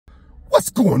What's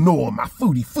going on, my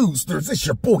foodie foodsters? It's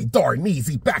your boy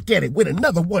Darneezy back at it with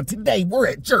another one today. We're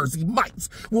at Jersey Mike's.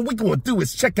 What we're going to do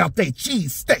is check out their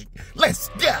cheese steak. Let's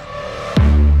go.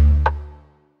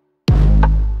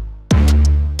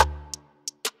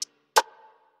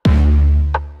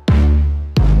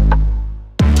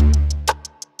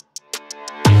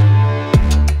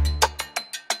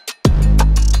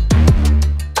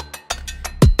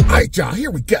 All right, y'all, here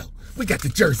we go. We got the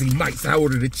Jersey Mike's. I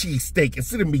ordered a cheesesteak.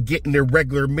 Instead of me getting their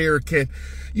regular American,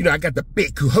 you know, I got the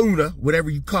big Kahuna, whatever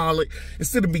you call it.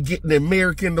 Instead of me getting the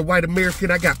American, the white American,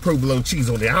 I got provolone cheese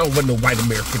on there. I don't want no white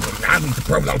American on there. I need the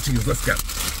provolone cheese. Let's go.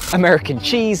 American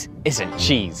cheese isn't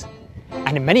cheese.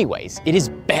 And in many ways, it is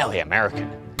barely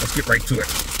American. Let's get right to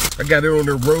it. I got it on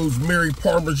their rosemary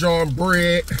Parmesan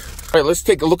bread. All right, let's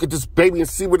take a look at this baby and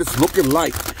see what it's looking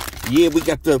like. Yeah, we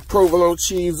got the provolone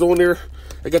cheese on there.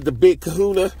 I got the big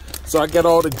Kahuna, so I got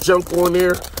all the junk on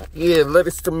there. Yeah,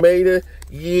 lettuce, tomato.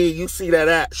 Yeah, you see that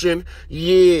action.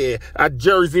 Yeah, I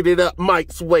jerseyed it up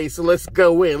Mike's way, so let's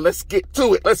go in. Let's get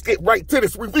to it. Let's get right to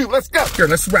this review. Let's go. Here,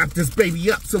 let's wrap this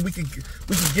baby up so we can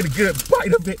get a good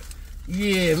bite of it.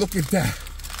 Yeah, look at that.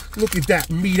 Look at that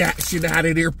meat action out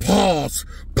of there. Pause.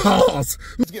 Pause.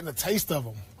 Just getting a taste of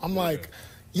them. I'm like,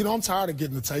 you know, I'm tired of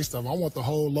getting the taste of them. I want the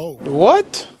whole load.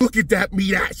 What? Look at that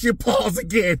meat action. Pause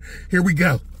again. Here we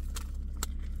go.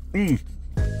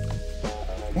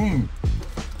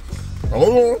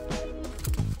 Hold on.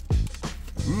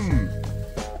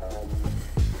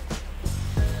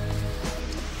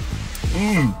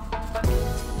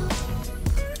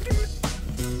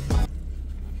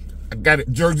 I got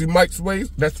it Jersey Mike's way.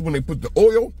 That's when they put the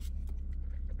oil,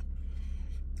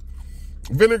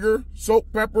 vinegar,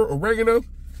 salt, pepper, oregano.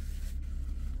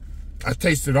 I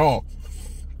taste it all.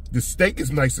 The steak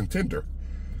is nice and tender.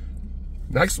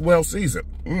 Nice, well seasoned.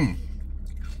 I'm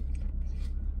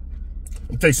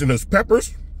tasting those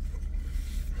peppers.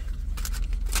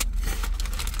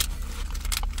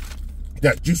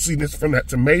 That juiciness from that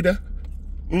tomato.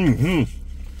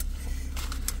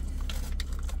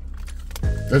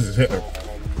 This is hitting.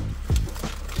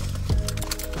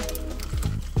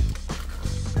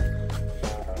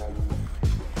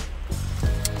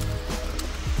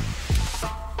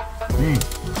 Woo!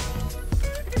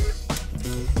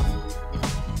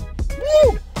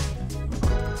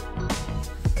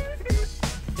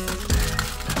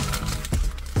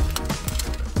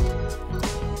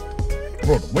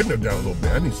 Roll the window down a little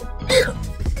bit. I need some air.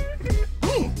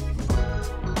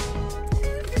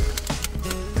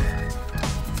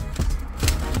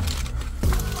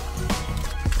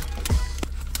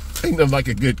 Ain't nothing like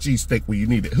a good cheesesteak when you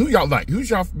need it. Who y'all like?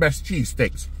 Who's y'all best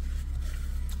cheesesteaks?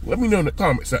 Let me know in the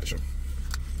comment section.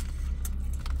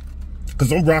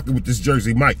 Because I'm rocking with this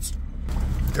Jersey Mike's.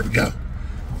 There we go.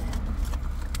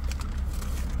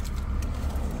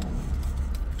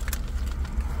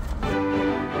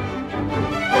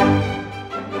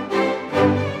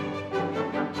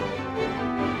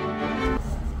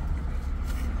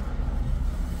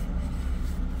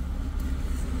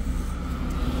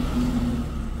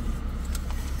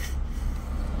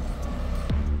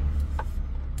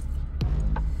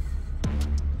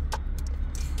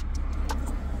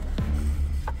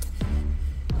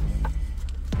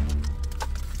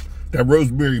 That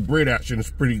rosemary bread action is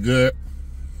pretty good.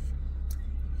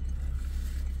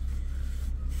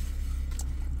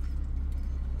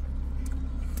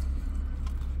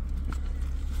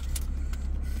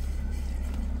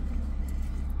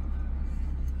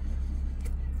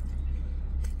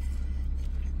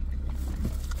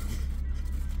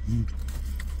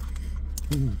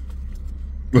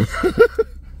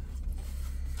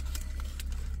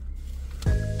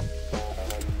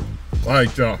 All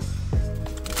right, y'all.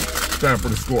 Time for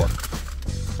the score.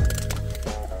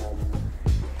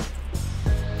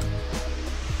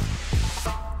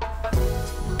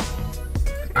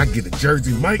 I get a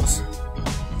Jersey Mike's.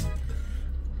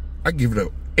 I give it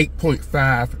a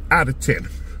 8.5 out of 10.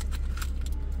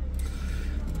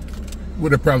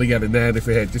 Would have probably got a 9 if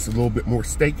it had just a little bit more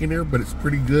steak in there, but it's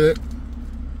pretty good.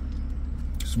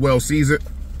 It's well seasoned.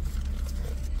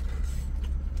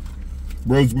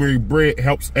 Rosemary bread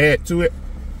helps add to it.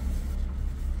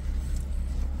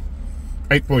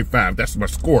 8.5, that's my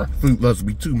score. Food loves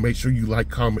me too. Make sure you like,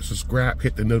 comment, subscribe,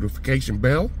 hit the notification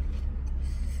bell.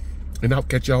 And I'll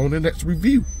catch y'all on the next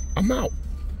review. I'm out.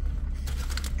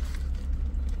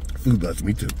 Food loves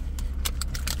me too.